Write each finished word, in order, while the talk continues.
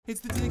It's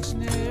the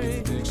dictionary.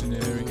 It's the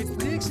dictionary. It's the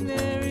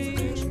dictionary.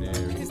 It's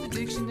the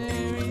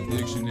dictionary.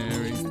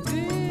 Dictionary. It's the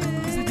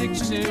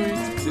dictionary.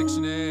 It's the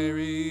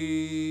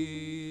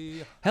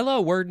dictionary.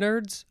 Hello, word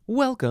nerds.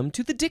 Welcome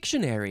to the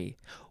dictionary.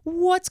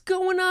 What's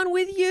going on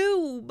with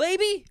you,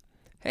 baby?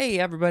 Hey,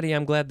 everybody.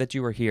 I'm glad that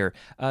you are here.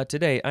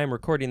 Today, I'm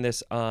recording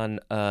this on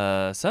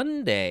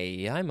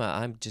Sunday.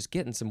 I'm just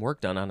getting some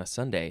work done on a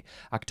Sunday,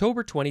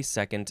 October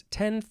 22nd,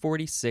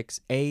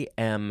 10:46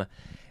 a.m.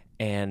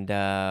 And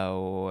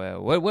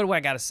what do I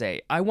got to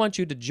say? I want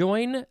you to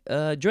join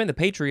the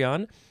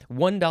Patreon,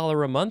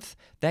 $1 a month.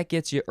 That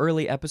gets you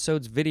early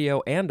episodes,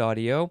 video and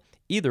audio,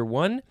 either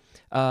one.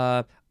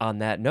 On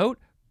that note,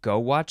 go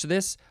watch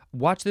this.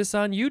 Watch this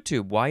on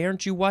YouTube. Why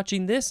aren't you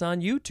watching this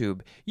on YouTube?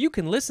 You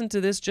can listen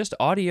to this just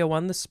audio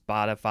on the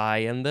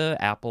Spotify and the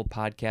Apple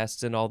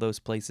Podcasts and all those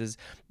places,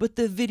 but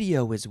the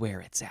video is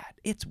where it's at.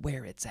 It's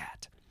where it's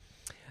at.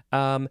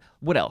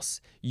 What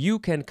else? You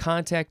can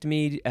contact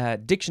me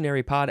at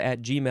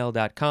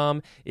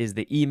dictionarypod@gmail.com is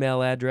the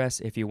email address.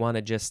 If you want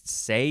to just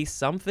say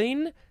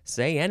something,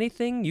 say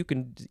anything, you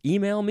can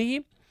email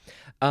me.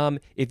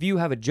 If you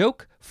have a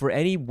joke for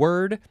any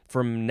word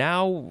from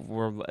now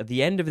or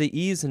the end of the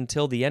E's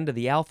until the end of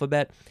the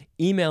alphabet,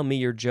 email me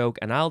your joke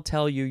and I'll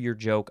tell you your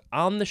joke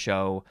on the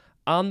show,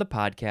 on the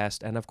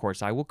podcast, and of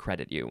course I will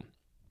credit you.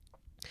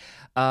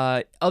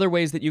 Other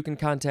ways that you can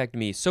contact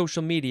me,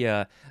 social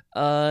media,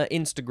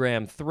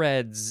 Instagram,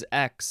 Threads,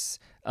 X,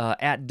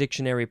 at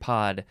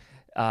DictionaryPod.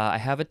 I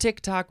have a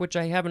TikTok, which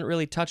I haven't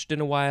really touched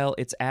in a while.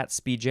 It's at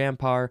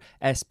Spejampar,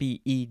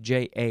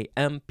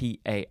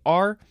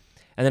 Spejampar.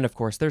 And then, of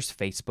course, there's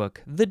Facebook,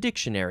 The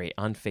Dictionary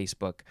on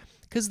Facebook.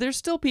 Because there's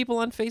still people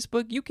on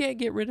Facebook. You can't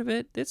get rid of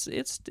it.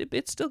 It's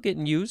still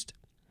getting used.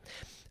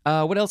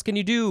 What else can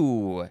you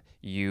do?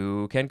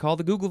 You can call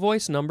the Google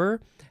Voice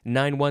number,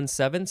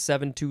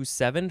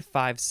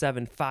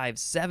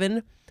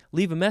 917-727-5757.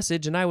 Leave a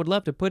message, and I would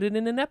love to put it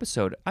in an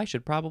episode. I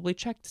should probably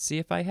check to see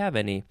if I have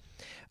any.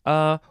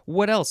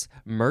 What else?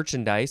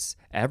 Merchandise.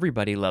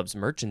 Everybody loves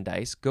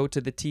merchandise. Go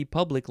to the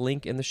TeePublic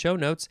link in the show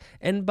notes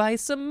and buy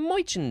some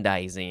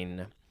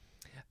merchandising.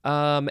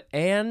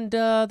 And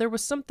there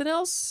was something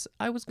else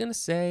I was going to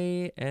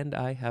say, and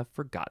I have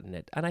forgotten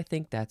it, and I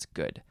think that's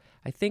good.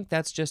 I think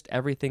that's just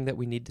everything that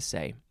we need to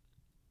say.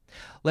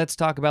 Let's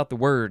talk about the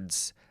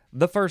words.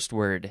 The first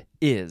word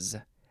is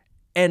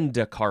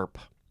endocarp.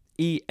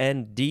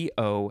 E-N-D-O-C-A-R-P.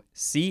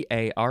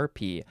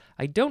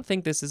 I don't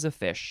think this is a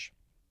fish.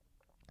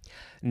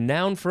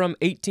 Noun from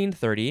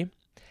 1830.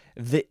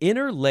 The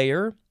inner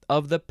layer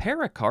of the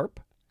pericarp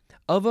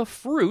of a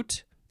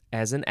fruit,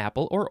 as an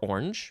apple or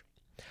orange,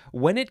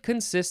 when it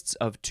consists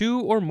of two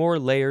or more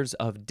layers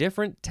of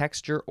different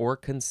texture or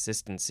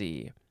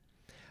consistency.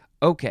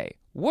 Okay,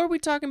 what are we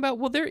talking about?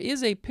 Well, there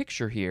is a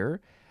picture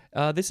here.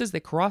 This is the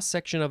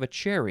cross-section of a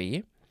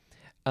cherry.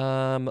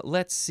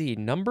 Let's see.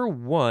 Number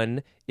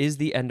 1 is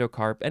the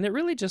endocarp, and it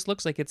really just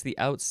looks like it's the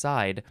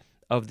outside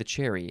of the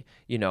cherry,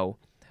 you know.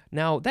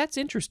 Now, that's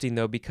interesting,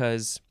 though,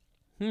 because,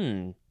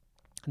 the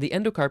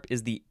endocarp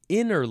is the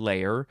inner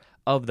layer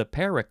of the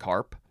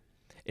pericarp.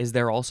 Is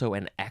there also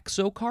an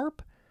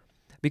exocarp?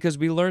 Because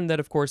we learned that,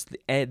 of course, the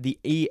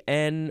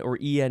en or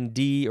end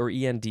or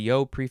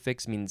endo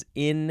prefix means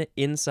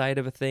inside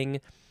of a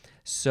thing.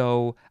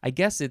 So I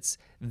guess it's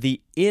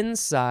the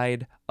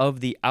inside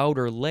of the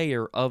outer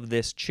layer of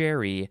this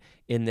cherry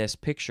in this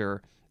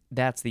picture.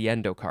 That's the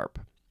endocarp.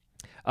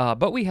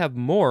 But we have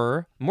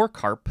more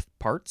carp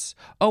parts.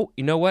 Oh,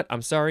 you know what?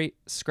 I'm sorry.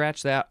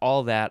 Scratch that,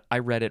 all that. I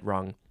read it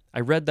wrong. I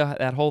read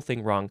that whole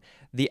thing wrong.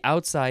 The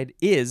outside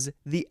is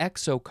the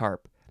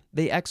exocarp.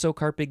 The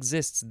exocarp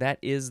exists. That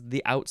is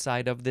the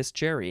outside of this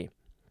cherry.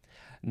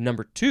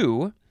 Number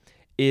 2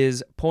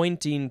 is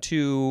pointing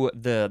to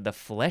the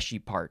fleshy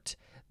part,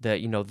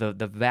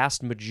 the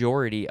vast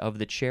majority of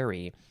the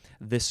cherry,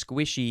 the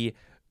squishy,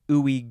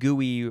 ooey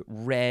gooey,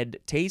 red,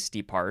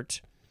 tasty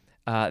part.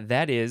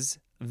 That is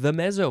the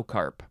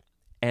mesocarp,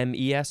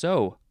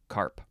 M-E-S-O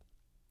carp.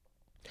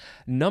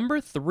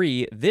 Number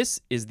 3, this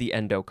is the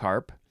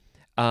endocarp.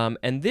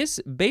 And this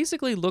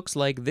basically looks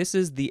like this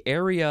is the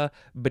area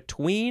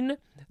between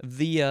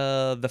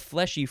the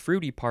fleshy,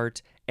 fruity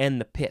part and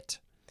the pit.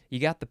 You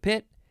got the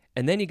pit,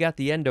 and then you got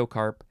the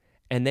endocarp,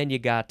 and then you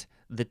got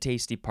the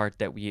tasty part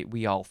that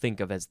we all think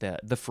of as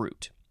the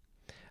fruit.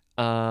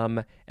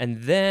 And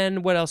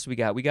then what else we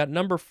got? We got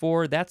number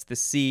 4, that's the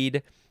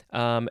seed.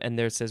 And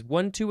there it says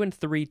 1, 2, and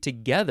 3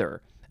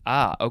 together.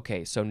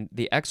 Okay, so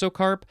the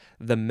exocarp,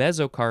 the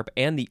mesocarp,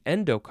 and the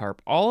endocarp,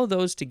 all of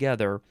those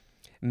together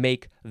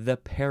make the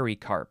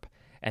pericarp.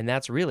 And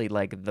that's really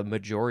like the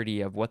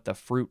majority of what the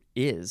fruit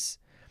is.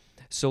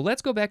 So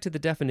let's go back to the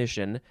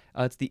definition.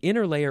 It's the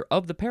inner layer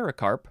of the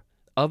pericarp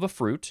of a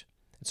fruit.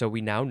 So we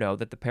now know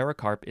that the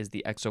pericarp is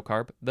the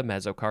exocarp, the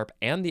mesocarp,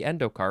 and the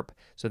endocarp.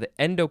 So the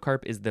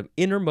endocarp is the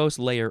innermost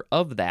layer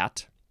of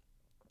that.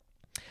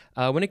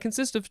 When it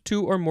consists of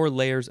 2 or more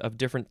layers of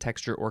different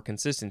texture or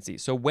consistency.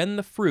 So when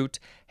the fruit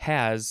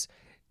has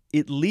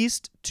at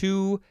least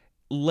 2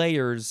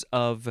 layers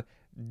of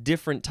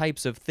different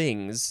types of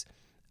things,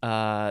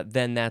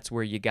 then that's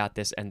where you got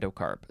this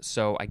endocarp.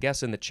 So I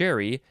guess in the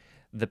cherry,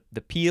 the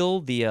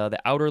peel, the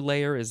outer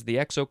layer is the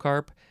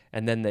exocarp,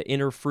 and then the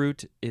inner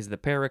fruit is the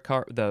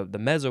pericarp, the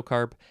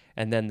mesocarp,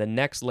 and then the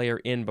next layer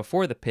in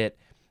before the pit.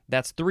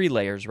 That's 3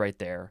 layers right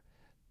there.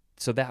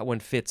 So that one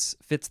fits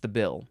the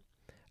bill.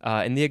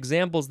 And the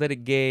examples that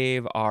it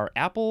gave are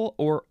apple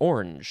or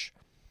orange.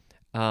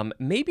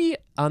 Maybe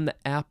on the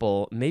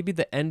apple, maybe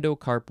the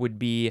endocarp would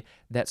be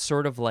that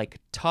sort of like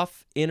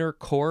tough inner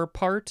core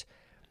part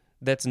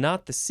that's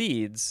not the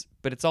seeds,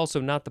 but it's also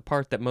not the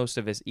part that most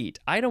of us eat.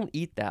 I don't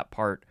eat that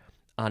part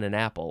on an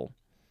apple,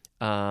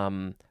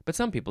 but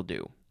some people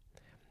do.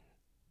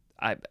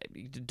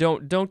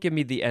 Don't give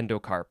me the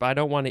endocarp. I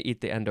don't want to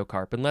eat the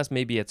endocarp unless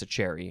maybe it's a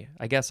cherry.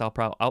 I guess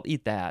I'll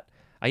eat that.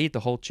 I eat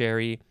the whole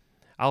cherry.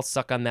 I'll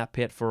suck on that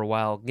pit for a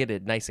while, get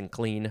it nice and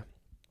clean.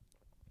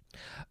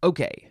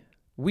 Okay,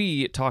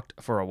 we talked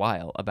for a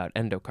while about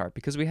endocarp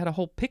because we had a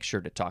whole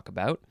picture to talk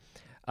about.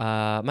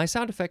 My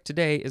sound effect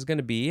today is going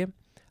to be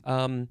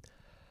the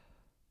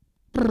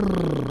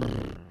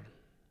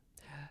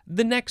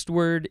next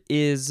word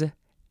is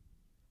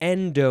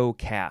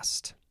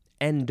endocast.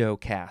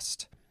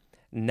 Endocast.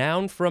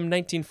 Noun from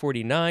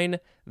 1949.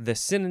 The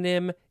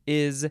synonym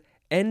is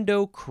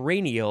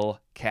endocranial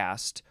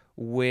cast,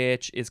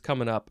 which is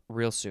coming up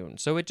real soon.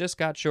 So it just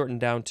got shortened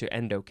down to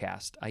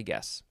endocast, I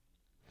guess.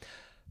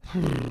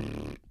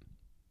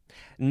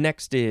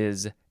 Next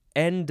is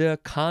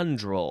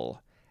endochondral.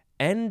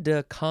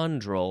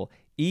 Endochondral.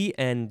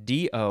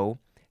 endochondral.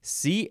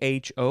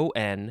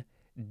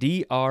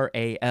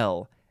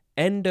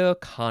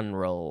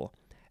 Endochondral.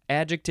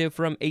 Adjective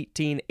from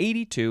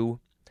 1882.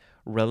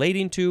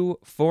 Relating to,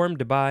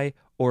 formed by,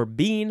 or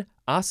being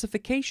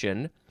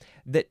ossification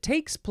that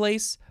takes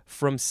place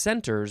from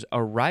centers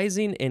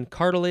arising in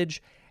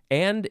cartilage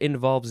and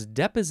involves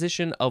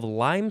deposition of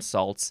lime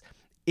salts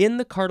in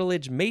the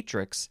cartilage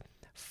matrix,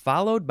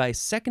 followed by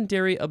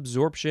secondary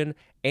absorption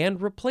and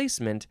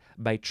replacement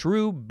by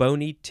true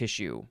bony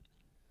tissue.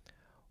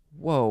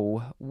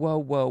 Whoa.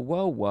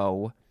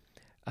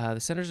 The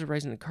centers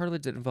arising in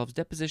cartilage that involves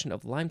deposition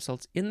of lime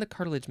salts in the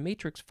cartilage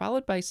matrix,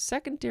 followed by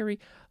secondary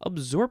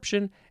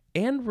absorption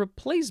and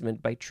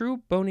replacement by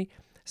true bony...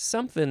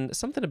 Something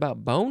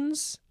about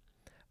bones?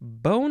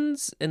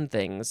 Bones and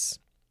things.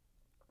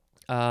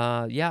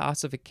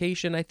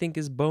 Ossification, I think,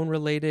 is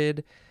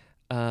bone-related.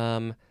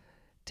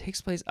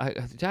 Takes place... I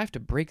have to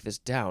break this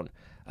down.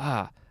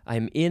 I'm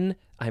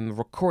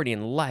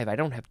recording live. I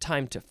don't have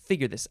time to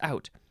figure this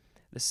out.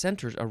 The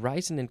centers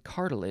arising in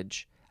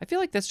cartilage... I feel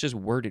like that's just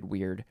worded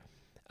weird.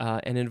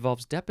 And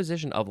involves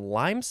deposition of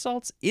lime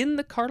salts in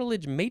the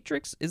cartilage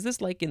matrix. Is this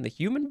like in the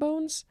human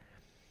bones?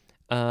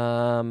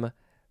 I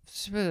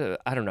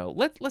don't know.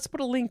 Let's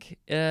put a link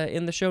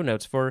in the show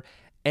notes for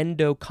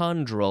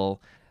endochondral,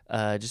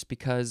 just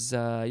because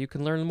you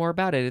can learn more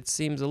about it. It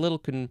seems a little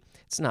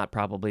it's not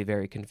probably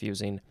very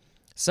confusing.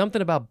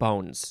 Something about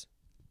bones.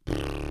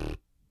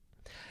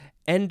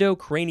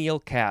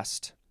 Endocranial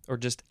cast, or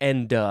just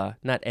enda,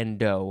 not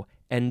endo.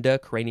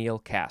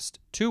 Endocranial cast.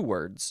 2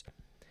 words.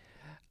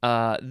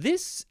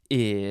 This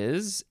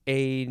is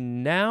a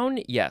noun,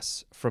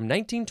 yes, from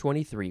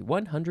 1923,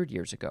 100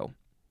 years ago.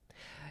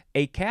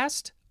 A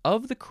cast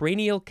of the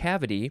cranial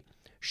cavity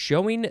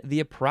showing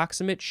the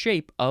approximate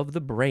shape of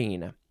the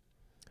brain.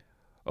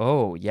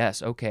 Oh,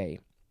 yes, okay.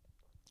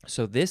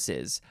 So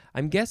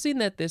I'm guessing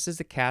that this is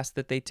a cast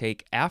that they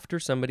take after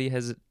somebody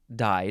has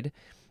died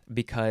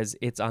because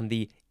it's on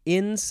the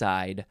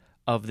inside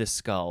of the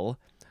skull,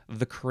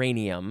 the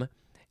cranium,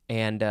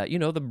 and,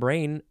 the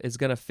brain is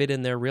going to fit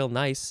in there real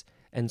nice.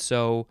 And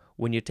so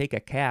when you take a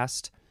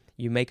cast,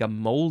 you make a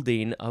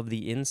molding of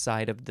the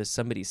inside of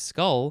somebody's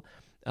skull.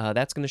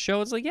 That's going to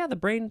show it's like, yeah, the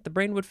brain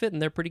would fit in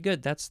there pretty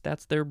good. That's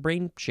their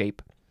brain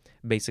shape,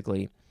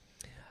 basically.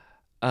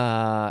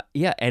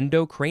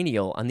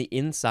 Endocranial, on the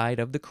inside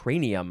of the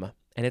cranium.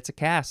 And it's a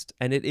cast.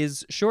 And it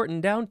is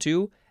shortened down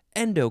to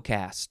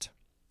endocast.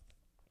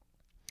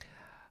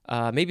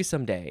 Maybe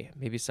someday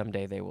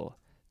they will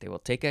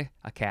take a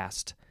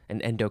cast, an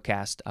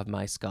endocast of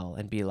my skull,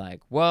 and be like,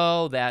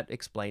 whoa, that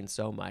explains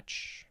so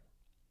much.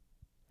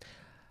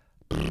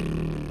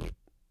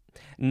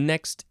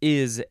 Next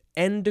is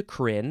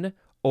endocrine,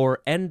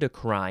 or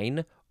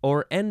endocrine,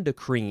 or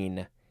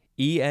endocrine.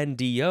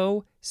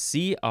 ENDOCRINE.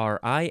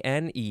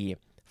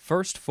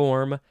 First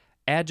form,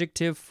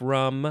 adjective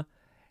from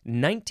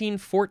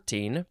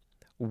 1914.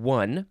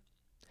 1.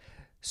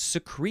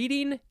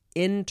 Secreting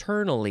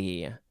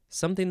internally.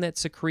 Something that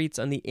secretes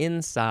on the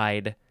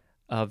inside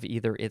of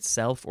either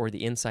itself or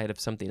the inside of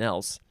something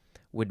else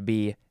would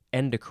be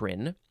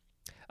endocrine.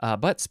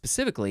 But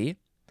specifically,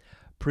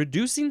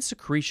 producing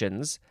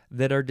secretions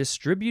that are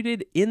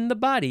distributed in the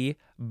body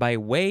by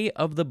way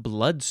of the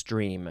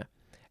bloodstream,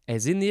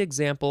 as in the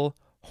example,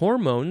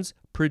 hormones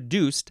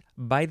produced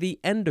by the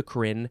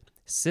endocrine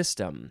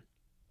system.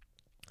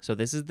 So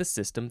this is the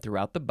system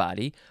throughout the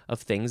body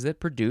of things that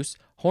produce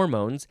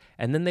hormones,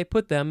 and then they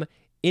put them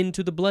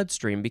into the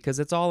bloodstream because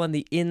it's all on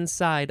the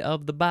inside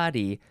of the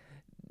body.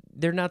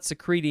 they're not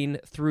secreting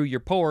through your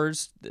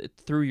pores,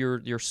 through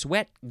your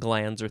sweat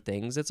glands or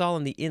things. It's all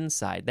on the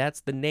inside.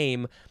 That's the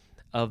name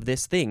of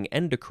this thing,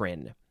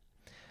 endocrine.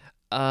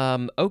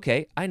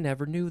 Okay, I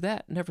never knew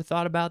that. Never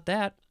thought about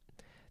that.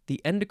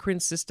 The endocrine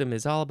system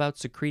is all about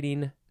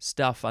secreting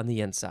stuff on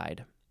the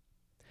inside,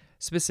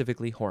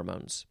 specifically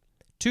hormones.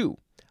 2,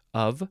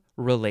 of,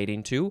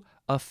 relating to,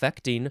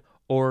 affecting,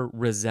 or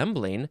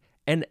resembling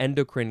an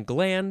endocrine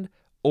gland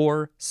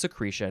or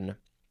secretion.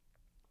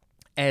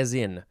 As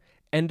in,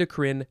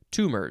 endocrine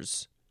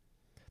tumors.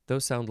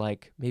 Those sound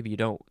like maybe you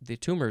don't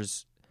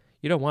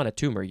want a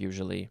tumor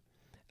usually.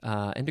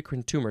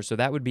 Endocrine tumor. So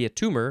that would be a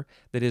tumor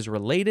that is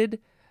related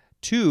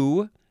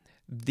to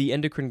the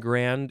endocrine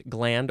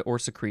gland or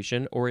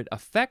secretion, or it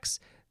affects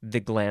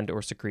the gland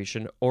or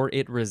secretion, or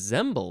it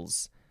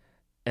resembles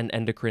an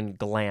endocrine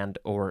gland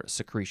or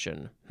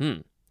secretion.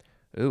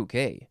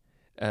 Okay.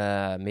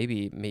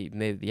 Maybe,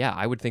 yeah,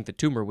 I would think the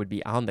tumor would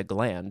be on the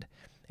gland.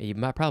 You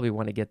might probably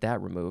want to get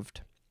that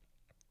removed.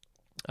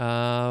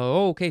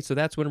 Okay, so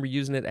that's when we're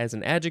using it as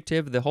an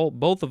adjective.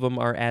 Both of them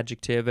are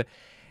adjective.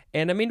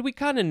 And I mean, we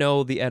kind of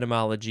know the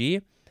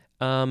etymology,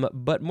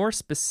 but more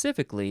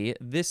specifically,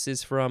 this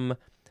is from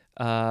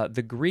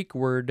the Greek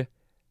word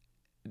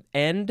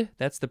end,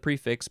 that's the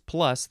prefix,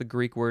 plus the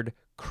Greek word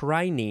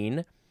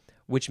krinein,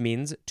 which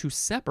means to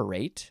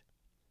separate.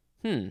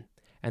 And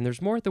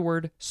there's more at the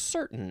word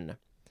certain.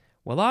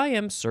 Well, I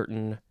am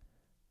certain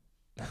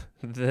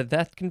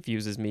that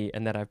confuses me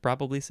and that I've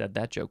probably said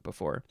that joke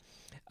before.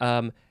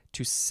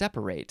 To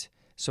separate.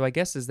 So I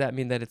guess, does that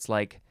mean that it's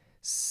like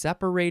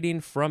separating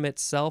from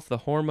itself? The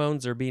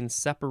hormones are being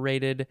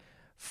separated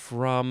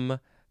from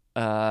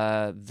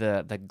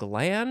the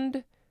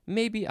gland?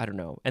 Maybe? I don't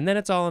know. And then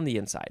it's all on the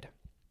inside.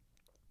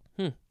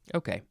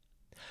 Okay.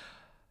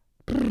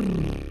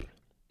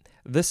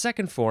 The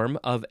second form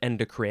of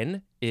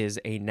endocrine is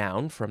a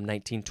noun from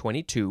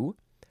 1922.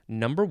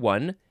 Number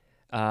 1,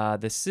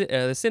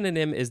 the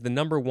synonym is the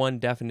number 1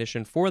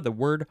 definition for the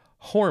word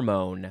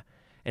hormone.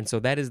 And so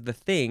that is the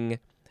thing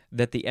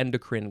that the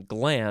endocrine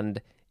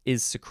gland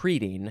is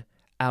secreting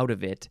out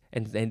of it.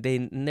 And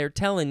they're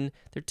telling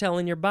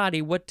your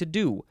body what to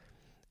do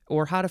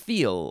or how to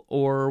feel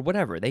or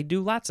whatever. They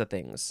do lots of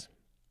things.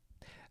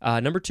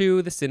 Number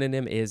 2, the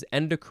synonym is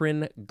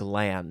endocrine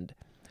gland.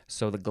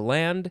 So the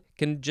gland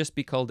can just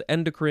be called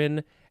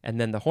endocrine,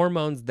 and then the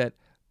hormones that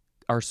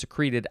are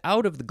secreted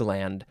out of the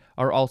gland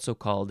are also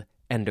called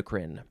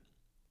endocrine.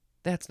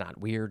 That's not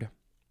weird.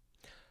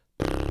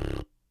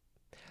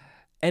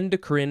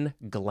 Endocrine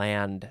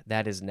gland,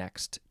 that is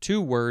next.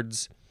 2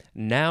 words,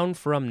 noun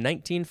from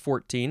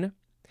 1914.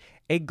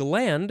 A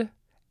gland,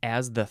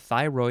 as the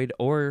thyroid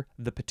or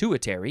the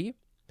pituitary,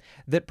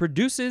 that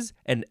produces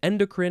an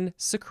endocrine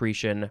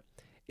secretion.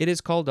 It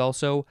is called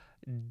also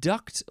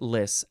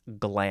ductless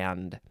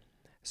gland.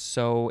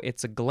 So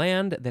it's a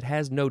gland that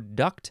has no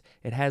duct,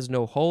 it has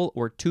no hole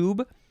or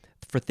tube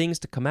for things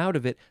to come out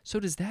of it. So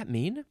does that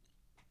mean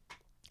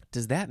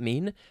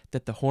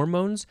that the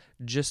hormones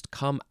just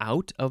come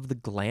out of the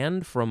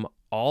gland from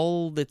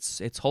all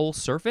its whole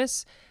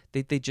surface?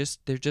 They're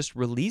just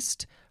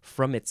released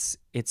from its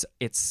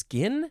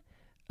skin,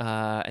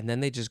 and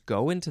then they just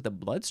go into the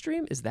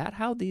bloodstream? Is that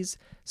how these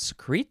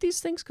secrete these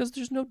things? Because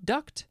there's no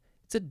duct.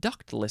 It's a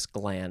ductless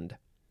gland.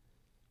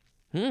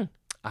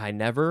 I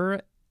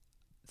never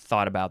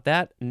thought about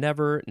that.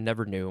 Never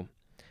knew.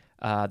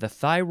 The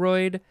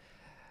thyroid,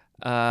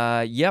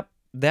 yep,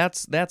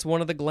 that's one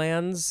of the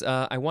glands.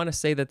 I want to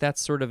say that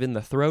that's sort of in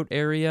the throat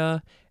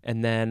area,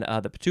 and then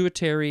the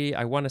pituitary,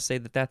 I want to say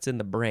that that's in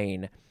the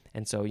brain.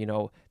 And so,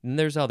 and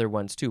there's other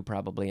ones too,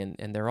 probably,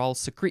 and they're all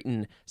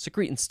secreting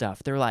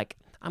stuff. They're like,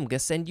 I'm going to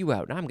send you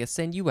out, and I'm going to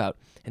send you out.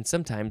 And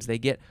sometimes they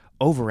get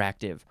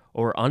overactive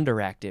or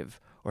underactive,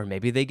 or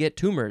maybe they get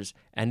tumors,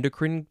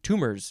 endocrine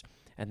tumors,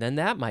 and then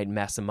that might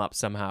mess them up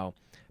somehow.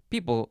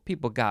 People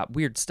got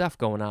weird stuff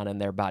going on in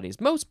their bodies.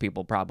 Most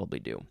people probably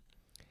do.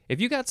 If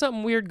you got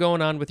something weird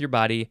going on with your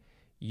body,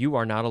 you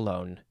are not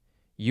alone.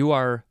 You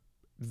are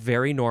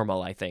very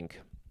normal, I think.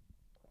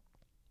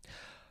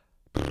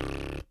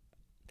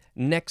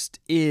 Next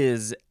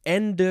is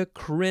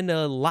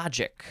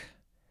endocrinologic,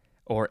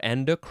 or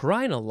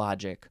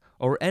endocrinologic,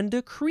 or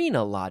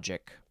endocrinologic.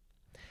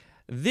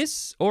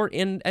 This, or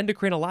in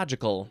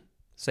endocrinological,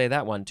 say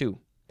that one too.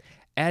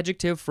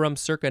 Adjective from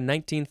circa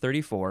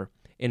 1934,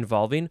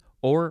 involving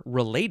or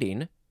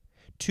relating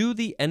to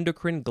the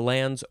endocrine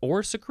glands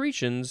or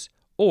secretions,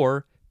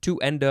 or to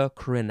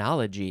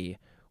endocrinology,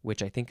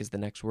 which I think is the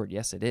next word.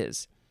 Yes, it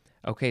is.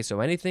 Okay, so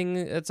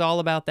anything that's all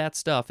about that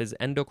stuff is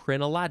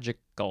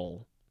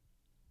endocrinological.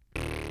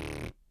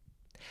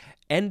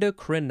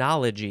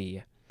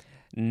 Endocrinology.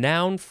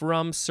 Noun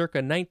from circa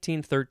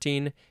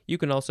 1913. You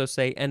can also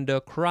say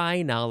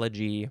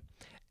endocrinology.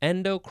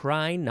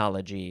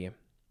 Endocrinology.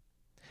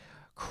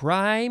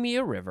 Cry me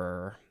a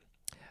river,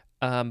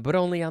 but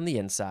only on the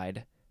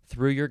inside,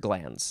 through your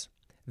glands.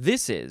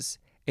 This is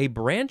a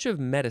branch of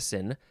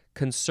medicine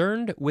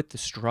concerned with the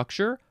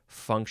structure,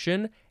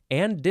 function,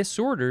 and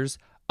disorders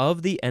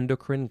of the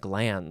endocrine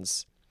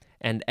glands.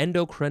 and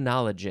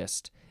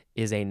endocrinologist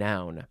is a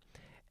noun.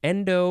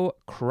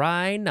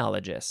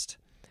 Endocrinologist.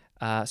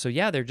 So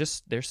yeah,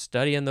 they're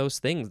studying those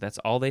things. That's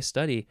all they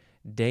study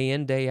day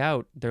in, day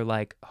out. They're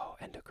like, oh,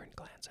 endocrine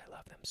glands, I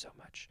love them so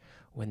much.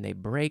 When they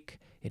break,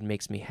 it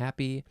makes me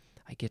happy.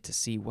 I get to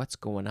see what's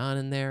going on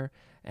in there.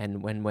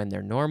 And when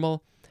they're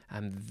normal,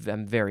 I'm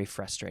very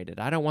frustrated.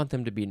 I don't want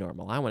them to be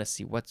normal. I want to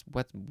see what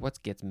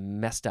gets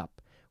messed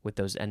up with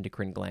those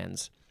endocrine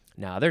glands.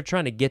 Now they're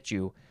trying to get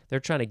you. They're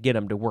trying to get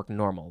them to work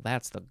normal.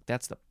 That's the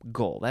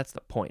goal. That's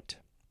the point.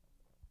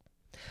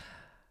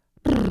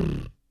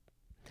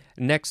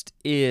 Next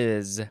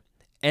is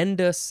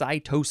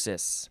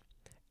endocytosis.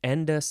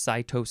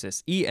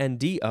 Endocytosis.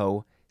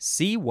 endocytosis.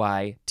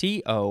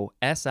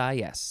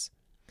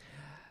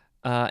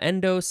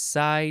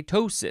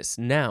 Endocytosis,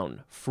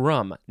 noun,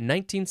 from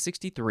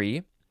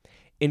 1963.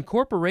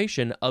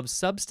 Incorporation of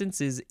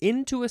substances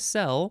into a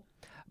cell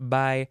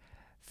by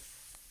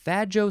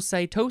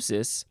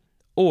phagocytosis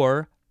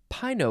or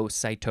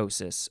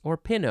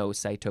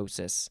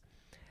pinocytosis.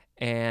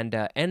 And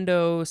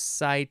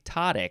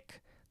endocytotic,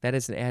 that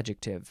is an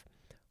adjective.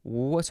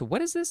 So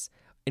what is this?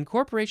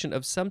 Incorporation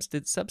of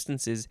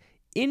substances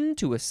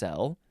into a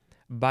cell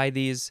by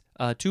these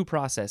two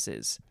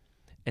processes.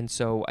 And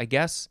so I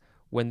guess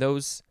when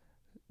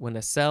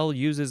a cell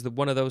uses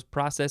one of those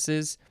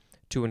processes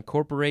to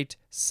incorporate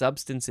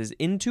substances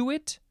into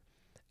it,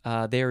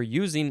 they're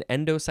using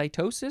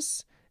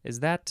endocytosis.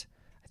 I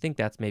think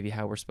that's maybe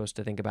how we're supposed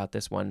to think about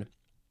this one.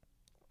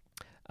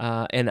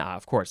 And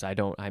of course,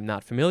 I'm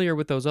not familiar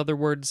with those other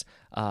words.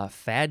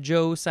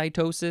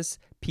 Phagocytosis,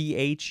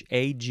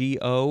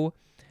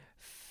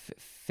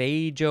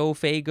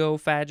 Phago,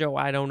 phago,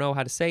 I don't know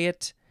how to say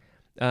it.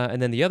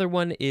 And then the other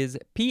one is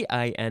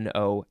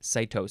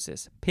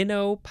pinocytosis.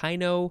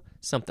 Pino,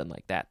 something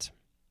like that.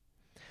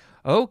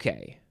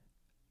 Okay.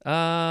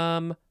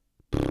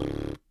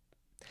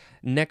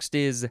 Next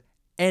is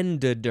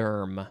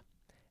endoderm.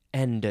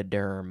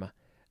 Endoderm.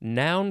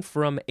 Noun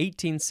from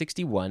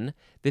 1861.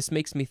 This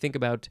makes me think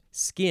about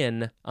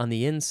skin on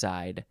the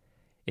inside.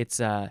 It's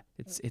on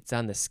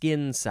the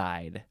skin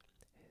side.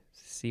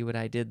 See what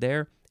I did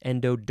there?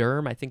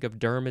 Endoderm. I think of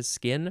derm as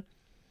skin.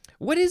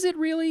 What is it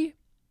really?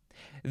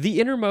 The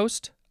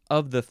innermost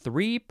of the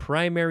three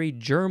primary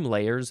germ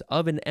layers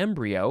of an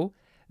embryo,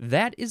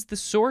 that is the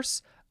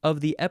source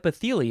of the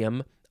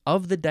epithelium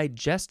of the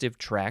digestive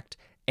tract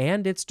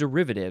and its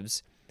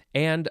derivatives,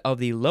 and of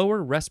the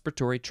lower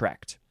respiratory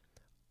tract.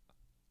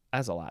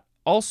 That's a lot.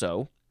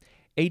 Also,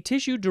 a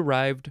tissue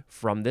derived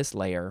from this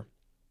layer.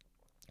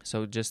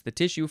 So just the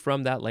tissue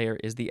from that layer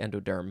is the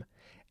endoderm.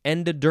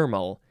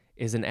 Endodermal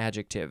is an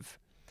adjective.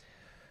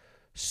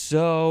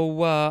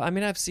 So,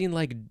 I've seen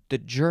like the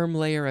germ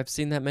layer. I've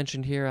seen that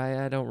mentioned here.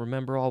 I don't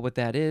remember all what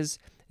that is.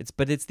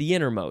 But it's the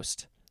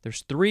innermost.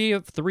 There's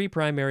three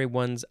primary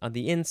ones. On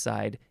the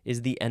inside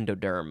is the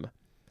endoderm.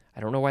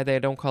 I don't know why they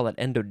don't call it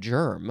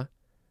endogerm.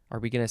 Are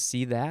we going to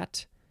see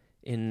that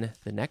in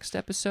the next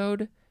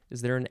episode?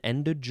 Is there an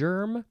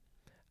endogerm?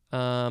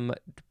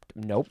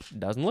 Nope,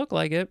 doesn't look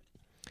like it.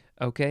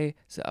 Okay,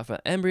 so of an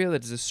embryo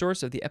that is the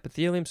source of the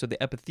epithelium. So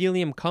the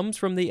epithelium comes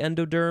from the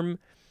endoderm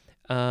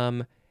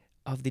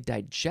of the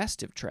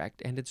digestive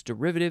tract and its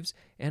derivatives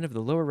and of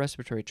the lower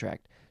respiratory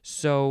tract.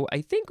 So I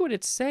think what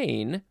it's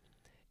saying,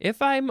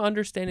 if I'm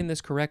understanding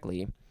this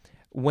correctly,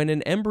 when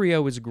an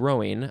embryo is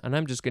growing, and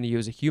I'm just going to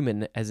use a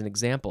human as an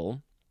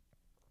example,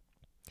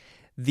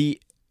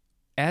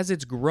 as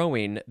it's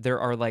growing, there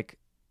are like,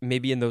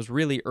 maybe in those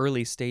really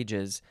early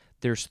stages,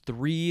 there's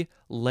three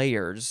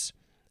layers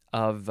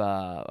of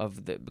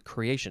the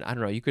creation. I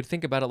don't know. You could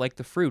think about it like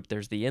the fruit.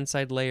 There's the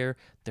inside layer,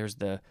 there's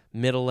the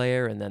middle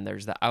layer, and then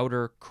there's the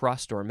outer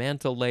crust or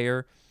mantle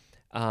layer.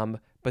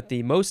 But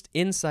the most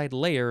inside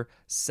layer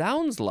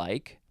sounds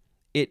like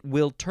it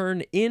will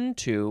turn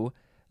into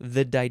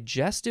the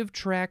digestive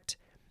tract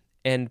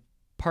and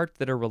parts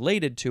that are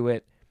related to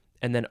it,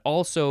 and then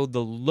also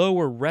the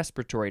lower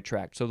respiratory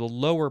tract, so the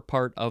lower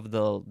part of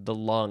the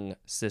lung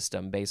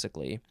system,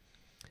 basically.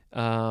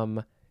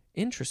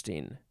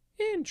 Interesting.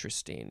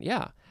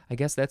 Yeah, I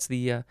guess that's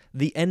the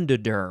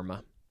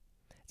endoderm.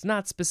 It's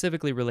not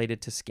specifically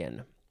related to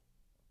skin.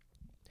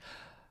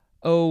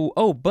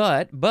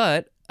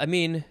 But I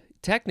mean,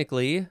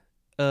 technically,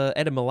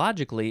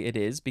 etymologically, it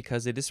is,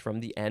 because it is from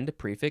the end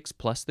prefix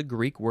plus the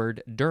Greek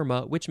word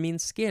derma, which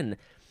means skin.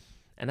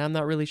 And I'm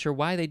not really sure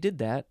why they did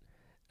that.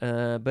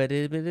 But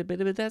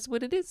that's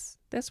what it is.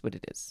 That's what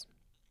it is.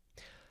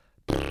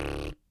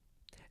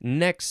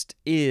 Next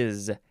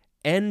is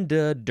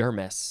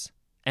endodermis.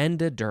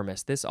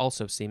 Endodermis. This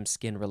also seems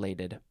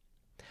skin-related.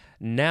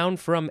 Noun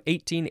from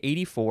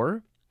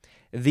 1884.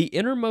 The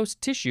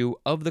innermost tissue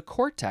of the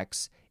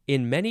cortex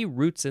in many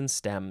roots and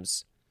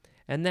stems.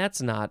 And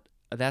that's not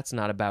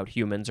about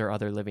humans or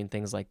other living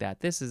things like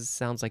that.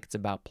 Sounds like it's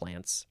about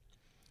plants.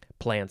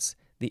 Plants.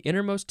 The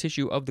innermost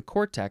tissue of the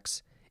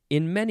cortex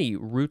in many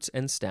roots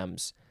and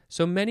stems.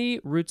 So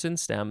many roots and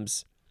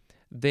stems,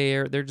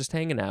 they're just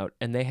hanging out,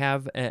 and they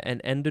have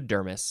an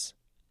endodermis.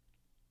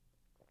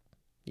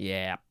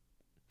 Yeah.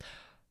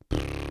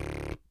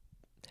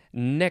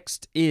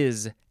 Next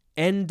is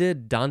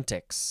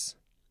endodontics.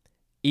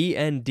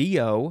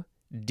 endodontics.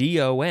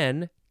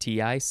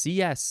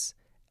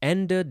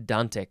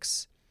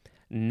 Endodontics.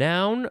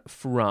 Noun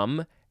from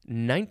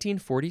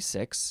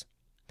 1946.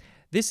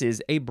 This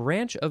is a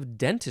branch of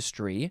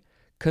dentistry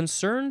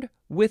concerned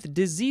with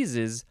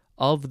diseases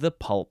of the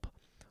pulp.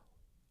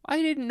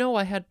 I didn't know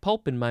I had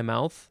pulp in my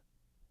mouth.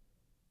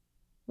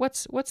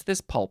 What's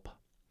this pulp?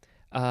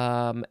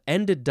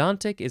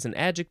 Endodontic is an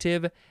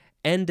adjective,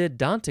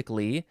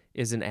 endodontically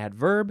is an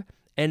adverb,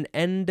 and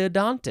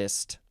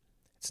endodontist.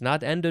 It's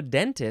not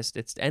endodentist,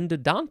 it's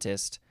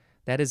endodontist.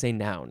 That is a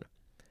noun.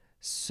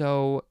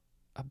 So,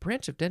 a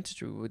branch of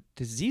dentistry with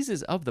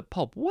diseases of the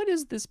pulp. What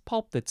is this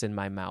pulp that's in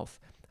my mouth?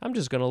 I'm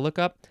just going to look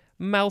up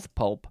mouth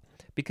pulp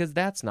because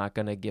that's not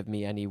going to give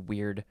me any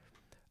weird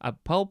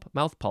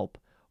mouth pulp.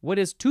 What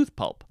is tooth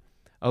pulp?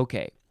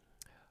 Okay.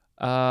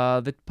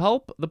 The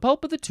pulp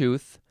of the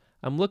tooth,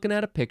 I'm looking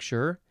at a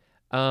picture.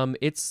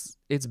 It's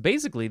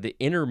basically the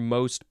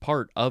innermost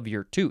part of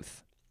your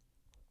tooth.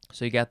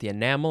 So you got the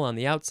enamel on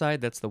the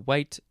outside. That's the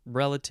white,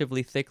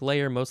 relatively thick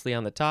layer, mostly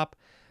on the top.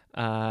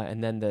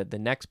 And then the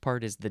next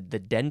part is the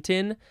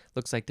dentin.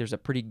 Looks like there's a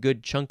pretty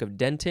good chunk of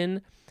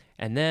dentin.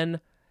 And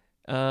then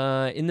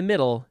in the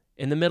middle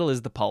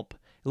is the pulp.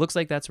 It looks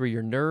like that's where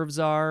your nerves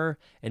are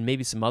and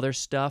maybe some other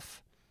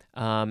stuff.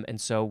 So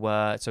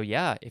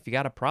if you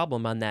got a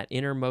problem on that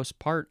innermost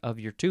part of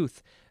your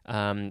tooth, you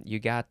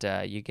need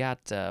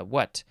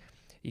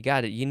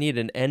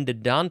an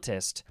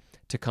endodontist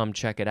to come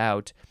check it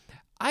out.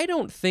 I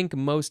don't think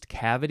most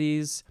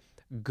cavities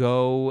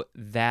go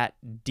that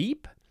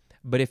deep,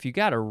 but if you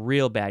got a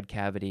real bad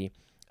cavity,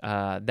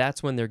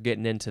 that's when they're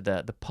getting into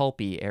the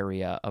pulpy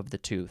area of the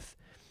tooth.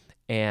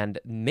 And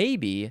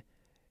maybe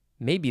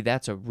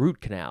that's a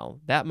root canal.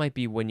 That might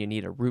be when you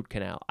need a root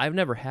canal. I've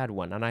never had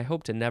one, and I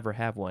hope to never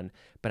have one.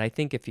 But I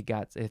think if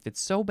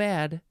it's so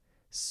bad,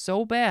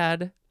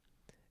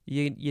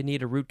 you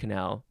need a root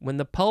canal when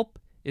the pulp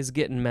is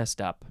getting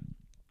messed up.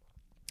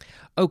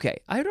 Okay,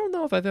 I don't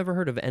know if I've ever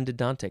heard of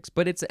endodontics,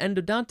 but it's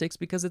endodontics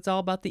because it's all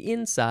about the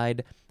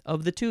inside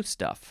of the tooth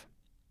stuff.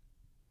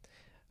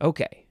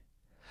 Okay.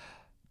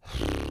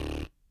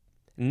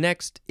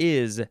 Next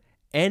is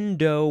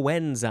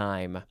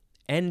endoenzyme.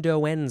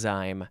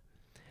 Endoenzyme.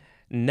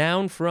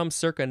 Noun from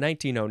circa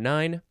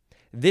 1909.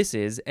 This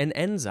is an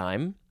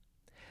enzyme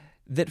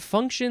that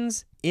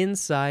functions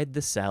inside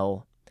the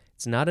cell.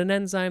 It's not an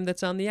enzyme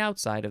that's on the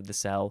outside of the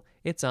cell.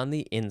 It's on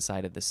the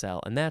inside of the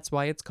cell, and that's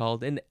why it's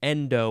called an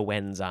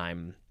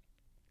endoenzyme.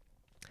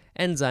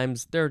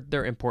 Enzymes,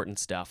 they're important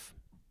stuff.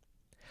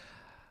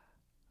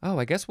 Oh,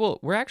 I guess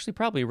we're actually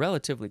probably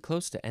relatively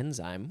close to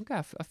enzyme. We've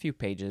got a few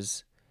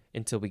pages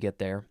until we get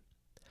there.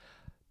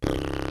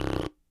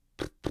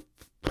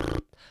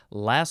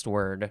 Last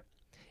word.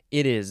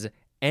 It is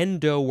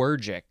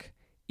endoergic.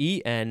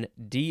 endoergic.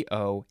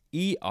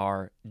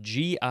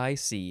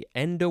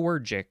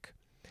 Endoergic.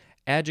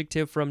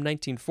 Adjective from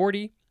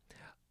 1940.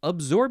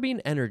 Absorbing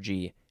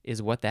energy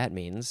is what that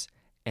means.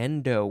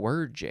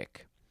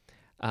 Endoergic.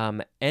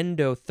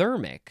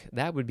 Endothermic,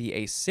 that would be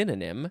a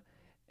synonym.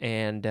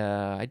 And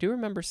I do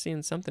remember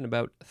seeing something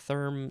about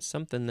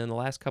something in the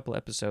last couple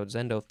episodes,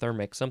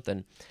 endothermic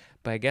something.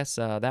 But I guess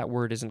that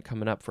word isn't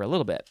coming up for a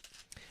little bit.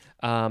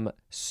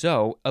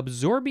 So,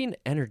 absorbing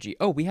energy.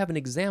 Oh, we have an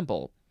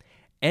example.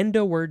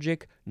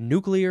 Endoergic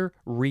nuclear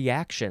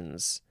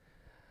reactions.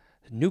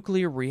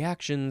 Nuclear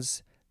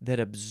reactions that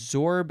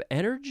absorb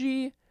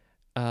energy?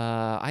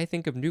 I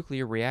think of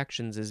nuclear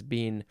reactions as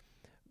being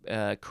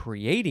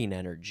creating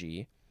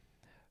energy,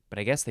 but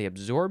I guess they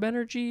absorb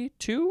energy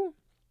too?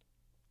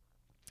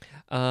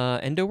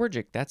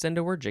 Endoergic, that's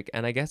endoergic,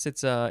 and I guess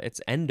it's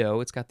endo.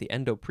 It's got the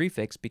endo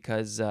prefix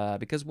because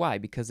why?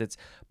 Because it's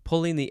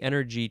pulling the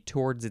energy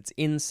towards its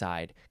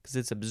inside, because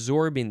it's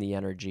absorbing the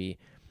energy,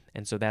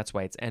 and so that's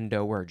why it's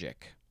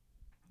endoergic.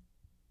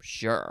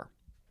 Sure,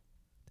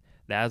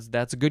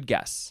 that's a good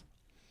guess.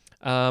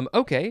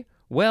 Okay,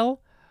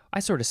 well, I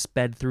sort of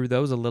sped through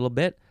those a little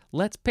bit.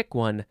 Let's pick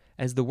one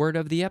as the word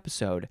of the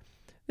episode.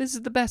 This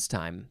is the best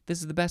time. This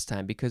is the best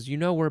time because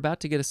we're about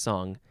to get a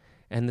song.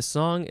 And the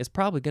song is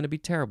probably going to be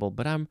terrible,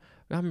 but I'm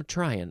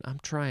trying. I'm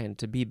trying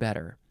to be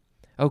better.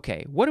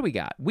 Okay, what do we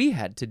got? We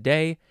had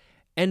today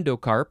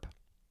endocarp,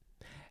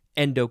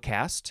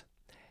 endocast,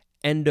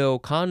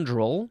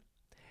 endochondral,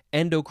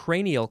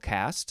 endocranial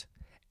cast,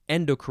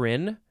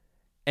 endocrine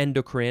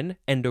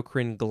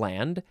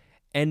gland,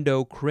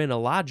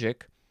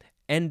 endocrinologic,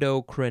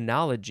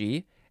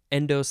 endocrinology,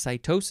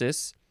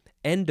 endocytosis,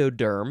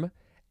 endoderm,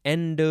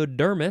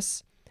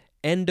 endodermis,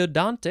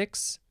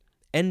 endodontics,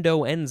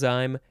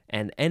 endoenzyme,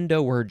 and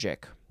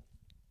endoergic.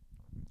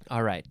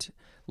 All right,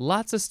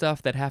 lots of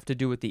stuff that have to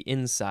do with the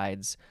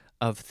insides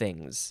of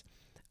things.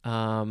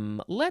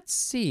 Let's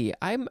see.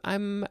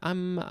 I'm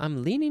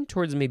leaning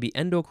towards maybe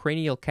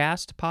endocranial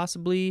cast,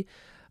 possibly.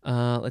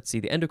 Let's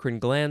see. The endocrine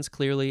glands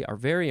clearly are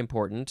very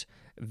important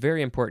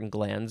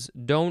glands.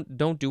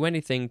 Don't do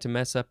anything to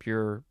mess up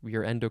your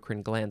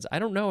endocrine glands. I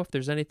don't know if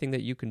there's anything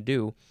that you can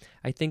do.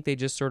 I think they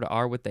just sort of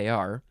are what they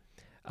are.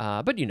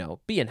 But,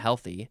 being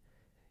healthy,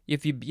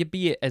 if you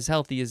be as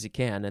healthy as you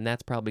can, and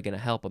that's probably going to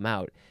help them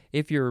out.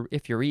 If you're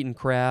eating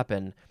crap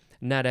and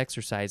not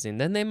exercising,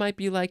 then they might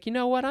be like, you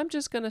know what, I'm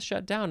just going to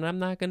shut down, and I'm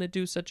not going to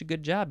do such a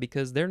good job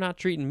because they're not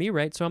treating me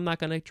right, so I'm not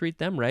going to treat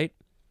them right.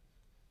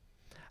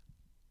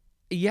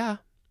 Yeah.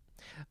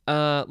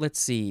 Let's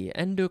see.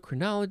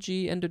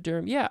 Endocrinology,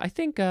 endoderm. Yeah, I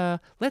think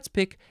let's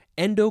pick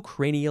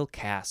endocranial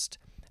cast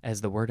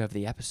as the word of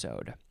the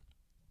episode.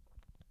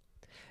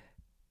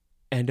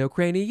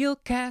 Endocranial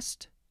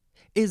cast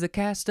is a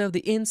cast of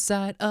the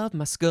inside of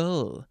my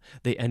skull.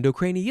 The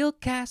endocranial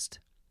cast,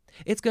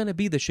 it's gonna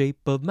be the shape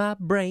of my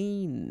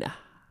brain.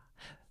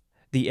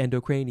 The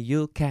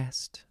endocranial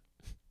cast.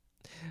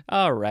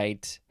 All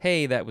right.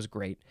 Hey, that was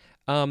great.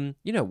 You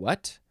know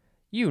what?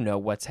 You know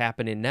what's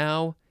happening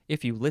now.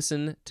 If you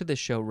listen to the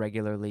show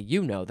regularly,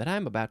 you know that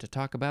I'm about to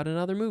talk about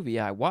another movie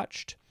I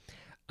watched.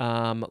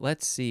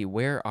 Let's see,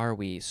 where are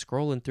we?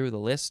 Scrolling through the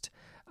list.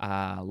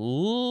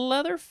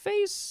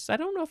 Leatherface? I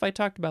don't know if I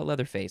talked about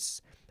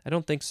Leatherface. I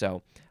don't think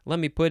so. Let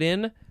me put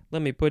in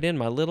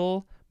my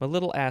little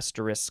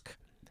asterisk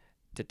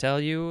to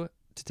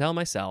tell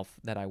myself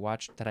that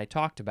I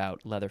talked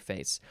about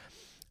Leatherface.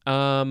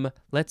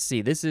 Let's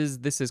see. This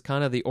is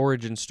kind of the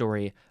origin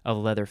story of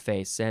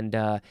Leatherface,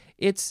 and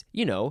it's,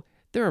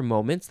 there are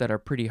moments that are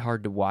pretty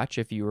hard to watch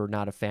if you are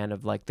not a fan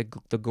of like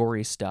the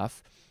gory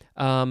stuff.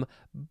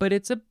 But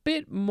it's a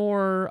bit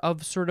more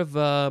of sort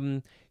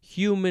of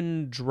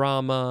human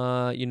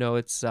drama.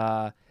 It's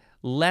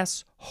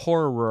less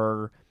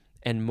horror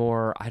and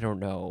more, I don't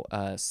know,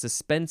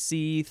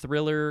 suspensey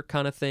thriller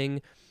kind of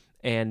thing.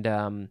 And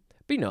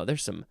but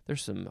there's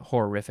some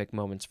horrific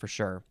moments for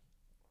sure.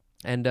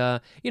 And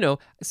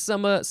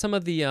some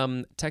of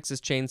the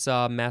Texas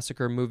Chainsaw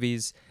Massacre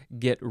movies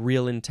get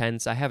real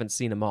intense. I haven't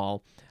seen them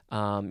all.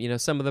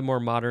 Some of the more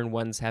modern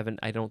ones haven't,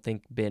 I don't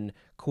think, been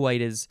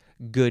quite as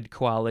good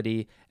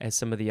quality as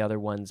some of the other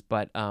ones.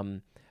 But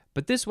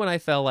this one I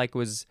felt like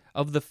was,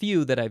 of the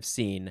few that I've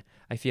seen,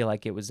 I feel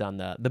like it was on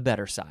the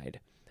better side.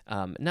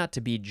 Not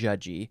to be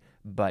judgy,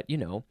 but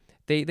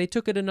they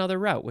took it another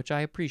route, which I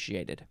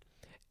appreciated.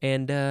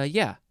 And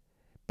yeah,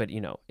 but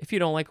if you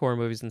don't like horror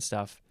movies and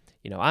stuff.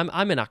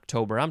 I'm in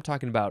October. I'm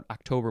talking about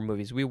October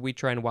movies. We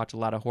try and watch a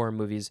lot of horror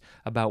movies,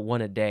 about one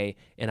a day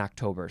in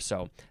October.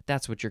 So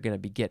that's what you're going to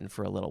be getting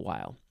for a little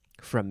while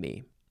from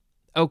me.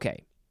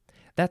 Okay,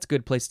 that's a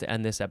good place to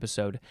end this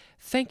episode.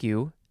 Thank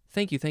you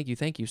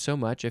so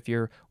much. If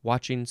you're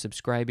watching,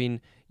 subscribing,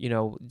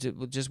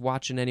 just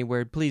watching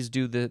anywhere, please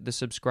do the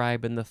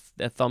subscribe and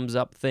the thumbs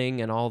up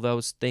thing and all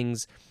those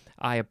things.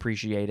 I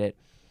appreciate it.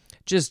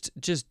 Just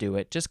do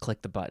it. Just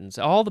click the buttons.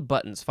 All the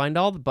buttons. Find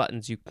all the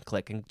buttons you can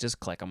click and just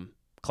click them.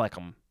 Click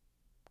them.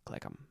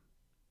 Click them.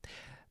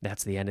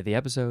 That's the end of the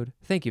episode.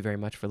 Thank you very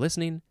much for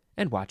listening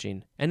and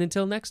watching. And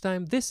until next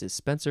time, this is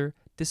Spencer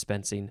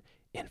dispensing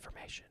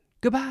information.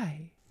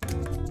 Goodbye.